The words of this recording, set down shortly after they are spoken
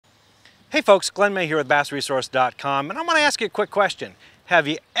Hey folks, Glenn May here with BassResource.com, and I want to ask you a quick question. Have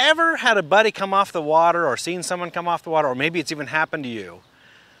you ever had a buddy come off the water or seen someone come off the water, or maybe it's even happened to you,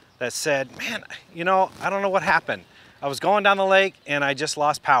 that said, man, you know, I don't know what happened. I was going down the lake and I just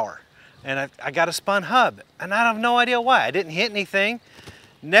lost power. And I got a spun hub and I have no idea why. I didn't hit anything,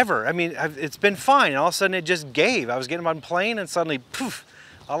 never. I mean, it's been fine. And all of a sudden it just gave. I was getting on plane and suddenly, poof,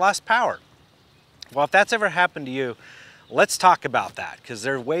 I lost power. Well, if that's ever happened to you, let's talk about that, because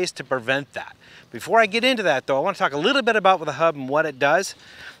there are ways to prevent that. Before I get into that though, I want to talk a little bit about the hub and what it does.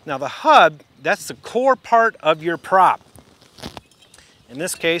 Now the hub, that's the core part of your prop. In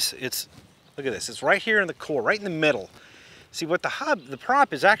this case, look at this, it's right here in the core, right in the middle. See what the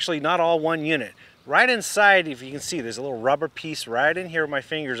prop is actually not all one unit. Right inside, if you can see, there's a little rubber piece right in here with my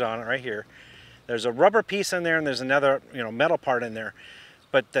fingers on it, right here. There's a rubber piece in there and there's another, metal part in there.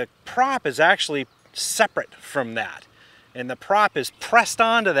 But the prop is actually separate from that. And the prop is pressed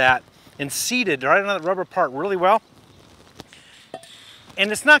onto that and seated right on that rubber part really well.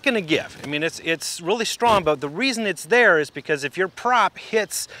 And it's not going to give. I mean, it's really strong, but the reason it's there is because if your prop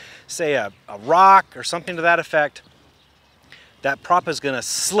hits, say, a rock or something to that effect, that prop is going to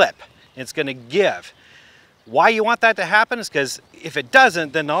slip. It's going to give. Why you want that to happen is because if it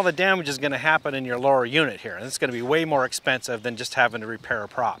doesn't, then all the damage is going to happen in your lower unit here. And it's going to be way more expensive than just having to repair a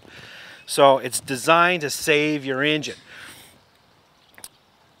prop. So it's designed to save your engine.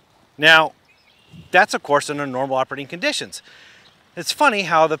 Now, that's of course under normal operating conditions. It's funny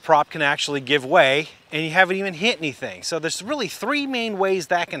how the prop can actually give way and you haven't even hit anything. So there's really three main ways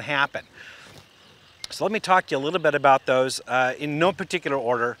that can happen. So let me talk to you a little bit about those in no particular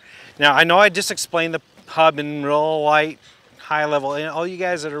order. Now, I know I just explained the hub in real light, high level, and all you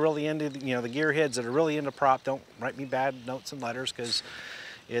guys that are really into, the gearheads that are really into prop, don't write me bad notes and letters, because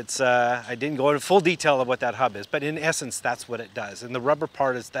I didn't go into full detail of what that hub is, but in essence, that's what it does. And the rubber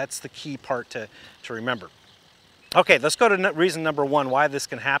part that's the key part to remember. Okay, let's go to reason number one, why this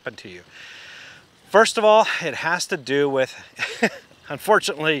can happen to you. First of all, it has to do with,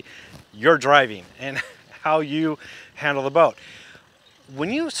 unfortunately, your driving and how you handle the boat.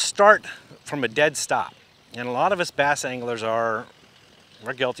 When you start from a dead stop, and a lot of us bass anglers we're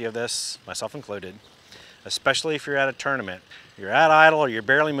guilty of this, myself included, especially if you're at a tournament. You're at idle or you're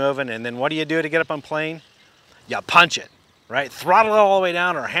barely moving, and then what do you do to get up on plane? You punch it, right? Throttle it all the way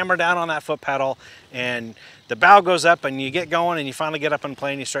down or hammer down on that foot pedal, and the bow goes up and you get going and you finally get up on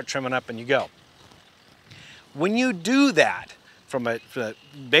plane, you start trimming up and you go. When you do that,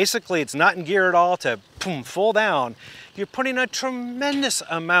 basically it's not in gear at all to boom, full down, you're putting a tremendous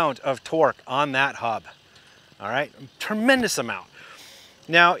amount of torque on that hub, all right? Tremendous amount.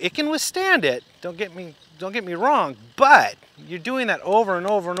 Now, it can withstand it, don't get me wrong, but you're doing that over and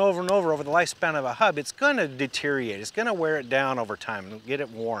over and over and over the lifespan of a hub. It's going to deteriorate. It's going to wear it down over time and get it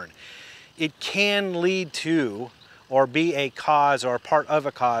worn. It can lead to or be a cause or part of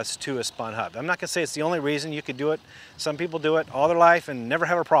a cause to a spun hub. I'm not going to say it's the only reason. You could do it. Some people do it all their life and never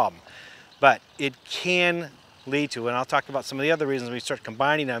have a problem. But it can lead to, and I'll talk about some of the other reasons when you start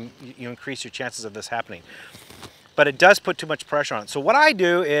combining them, you increase your chances of this happening. But it does put too much pressure on it. So what I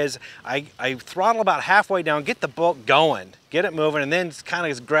do is I throttle about halfway down, get the boat going, get it moving, and then kind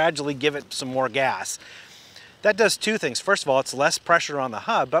of gradually give it some more gas. That does two things. First of all, it's less pressure on the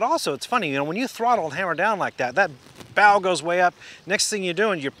hub, but also it's funny, when you throttle and hammer down like that, that bow goes way up. Next thing you're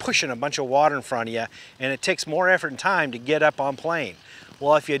doing, you're pushing a bunch of water in front of you, and it takes more effort and time to get up on plane.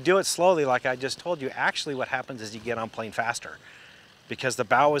 Well, if you do it slowly, like I just told you, actually what happens is you get on plane faster, because the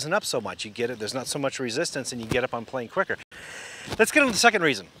bow isn't up so much. You get it, there's not so much resistance, and you get up on plane quicker. Let's get into the second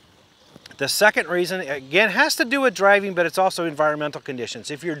reason. The second reason, again, has to do with driving, but it's also environmental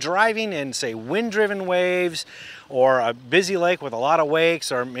conditions. If you're driving in, say, wind-driven waves, or a busy lake with a lot of wakes,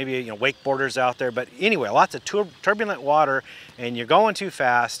 or maybe wakeboarders out there, but anyway, lots of turbulent water, and you're going too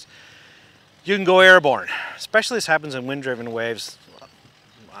fast, you can go airborne. Especially this happens in wind-driven waves.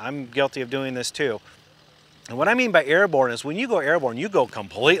 I'm guilty of doing this too. And what I mean by airborne is when you go airborne, you go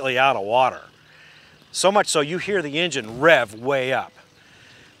completely out of water. So much so you hear the engine rev way up.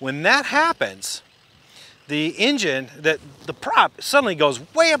 When that happens, the engine, the prop suddenly goes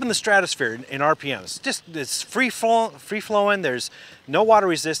way up in the stratosphere in RPMs. It's free flowing, there's no water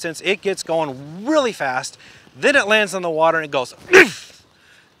resistance, it gets going really fast, then it lands on the water and it goes,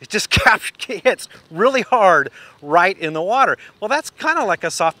 it just hits really hard right in the water. Well, that's kind of like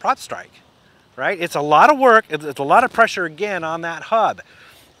a soft prop strike. Right? It's a lot of work, it's a lot of pressure again on that hub.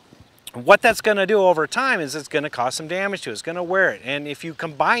 What that's going to do over time is it's going to cause some damage to it, it's going to wear it. And if you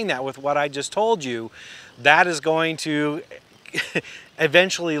combine that with what I just told you, that is going to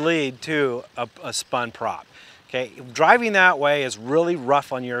eventually lead to a spun prop. Okay, driving that way is really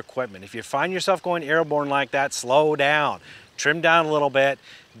rough on your equipment. If you find yourself going airborne like that, slow down, trim down a little bit,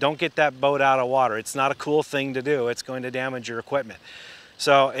 don't get that boat out of water. It's not a cool thing to do. It's going to damage your equipment.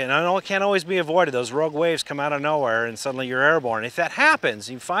 So, and I know it can't always be avoided. Those rogue waves come out of nowhere and suddenly you're airborne. If that happens,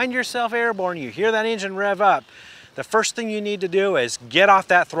 you find yourself airborne, you hear that engine rev up, the first thing you need to do is get off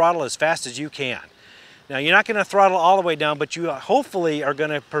that throttle as fast as you can. Now, you're not going to throttle all the way down, but you hopefully are going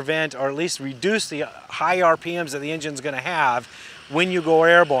to prevent or at least reduce the high RPMs that the engine's going to have when you go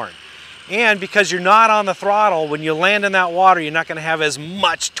airborne. And because you're not on the throttle, when you land in that water, you're not going to have as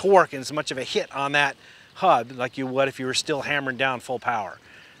much torque and as much of a hit on that hub like you would if you were still hammering down full power.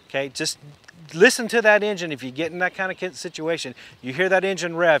 Okay, just listen to that engine. If you get in that kind of situation, you hear that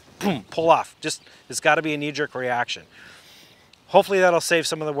engine rev, boom, pull off. Just, it's got to be a knee-jerk reaction. Hopefully that'll save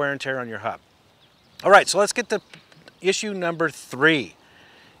some of the wear and tear on your hub. All right, so let's get to issue number 3.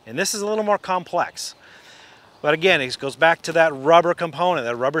 And this is a little more complex. But again, it goes back to that rubber component,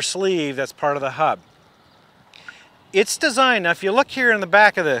 that rubber sleeve that's part of the hub. It's designed, now if you look here in the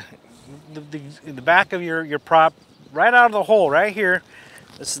back of in the back of your prop, right out of the hole, right here,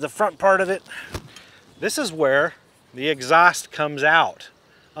 this is the front part of it. This is where the exhaust comes out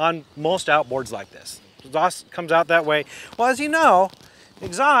on most outboards like this. Exhaust comes out that way. Well, as you know,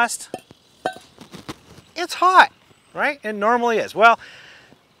 exhaust, it's hot, right? It normally is. Well,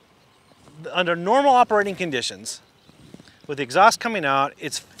 under normal operating conditions, with the exhaust coming out,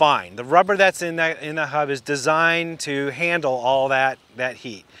 it's fine. The rubber that's in the hub is designed to handle all that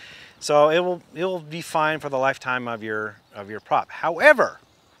heat. So it will be fine for the lifetime of your prop. However,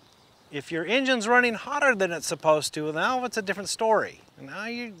 if your engine's running hotter than it's supposed to, now it's a different story. Now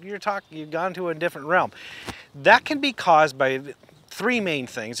you've gone to a different realm. That can be caused by 3 main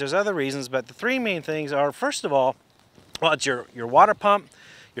things. There's other reasons, but the 3 main things are, first of all, well, it's your water pump,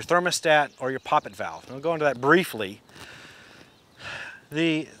 your thermostat, or your poppet valve. I'll go into that briefly.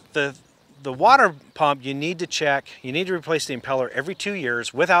 The water pump, you need to check. You need to replace the impeller every 2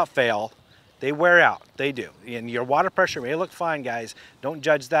 years without fail. They wear out, they do. And your water pressure may look fine, guys. Don't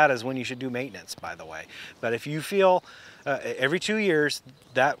judge that as when you should do maintenance, by the way. But if you feel every 2 years,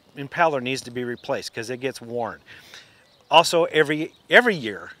 that impeller needs to be replaced because it gets worn. Also, every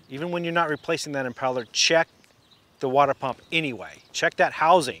year, even when you're not replacing that impeller, check the water pump anyway. Check that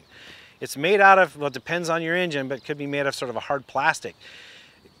housing. It's made out of, well, it depends on your engine, but it could be made of sort of a hard plastic.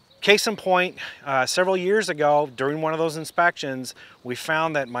 Case in point, several years ago, during one of those inspections, we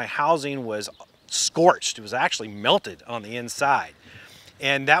found that my housing was scorched. It was actually melted on the inside.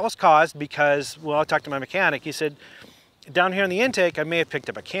 And that was caused because, well, I talked to my mechanic. He said, down here in the intake, I may have picked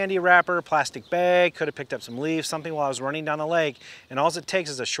up a candy wrapper, plastic bag, could have picked up some leaves, something while I was running down the lake, and all it takes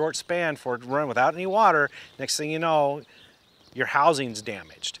is a short span for it to run without any water. Next thing you know, your housing's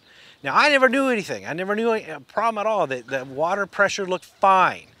damaged. Now, I never knew anything. I never knew a problem at all. The water pressure looked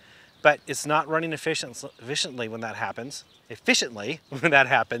fine, but it's not running efficiently when that happens.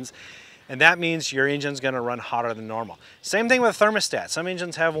 And that means your engine's gonna run hotter than normal. Same thing with a thermostat. Some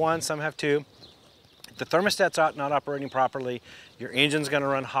engines have 1, some have 2. If the thermostat's not operating properly, your engine's gonna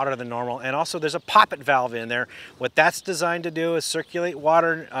run hotter than normal. And also there's a poppet valve in there. What that's designed to do is circulate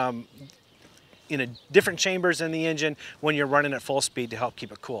water in different chambers in the engine when you're running at full speed to help keep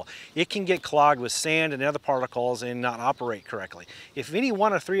it cool. It can get clogged with sand and other particles and not operate correctly. If any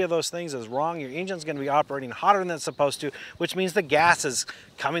 1 or 3 of those things is wrong, your engine's going to be operating hotter than it's supposed to, which means the gases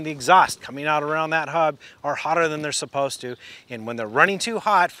the exhaust coming out around that hub are hotter than they're supposed to. And when they're running too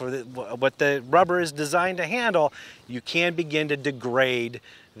hot for what the rubber is designed to handle, you can begin to degrade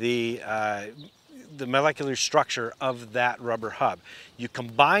the molecular structure of that rubber hub. You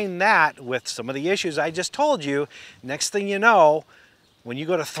combine that with some of the issues I just told you, next thing you know, when you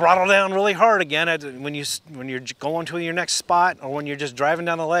go to throttle down really hard again, when you're going to your next spot or when you're just driving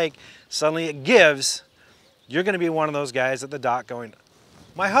down the lake, suddenly it gives, you're gonna be one of those guys at the dock going,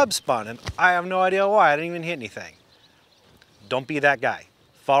 my hub spun and I have no idea why, I didn't even hit anything. Don't be that guy.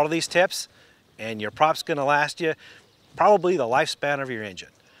 Follow these tips and your prop's gonna last you probably the lifespan of your engine.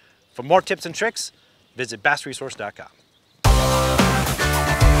 For more tips and tricks, visit bassresource.com.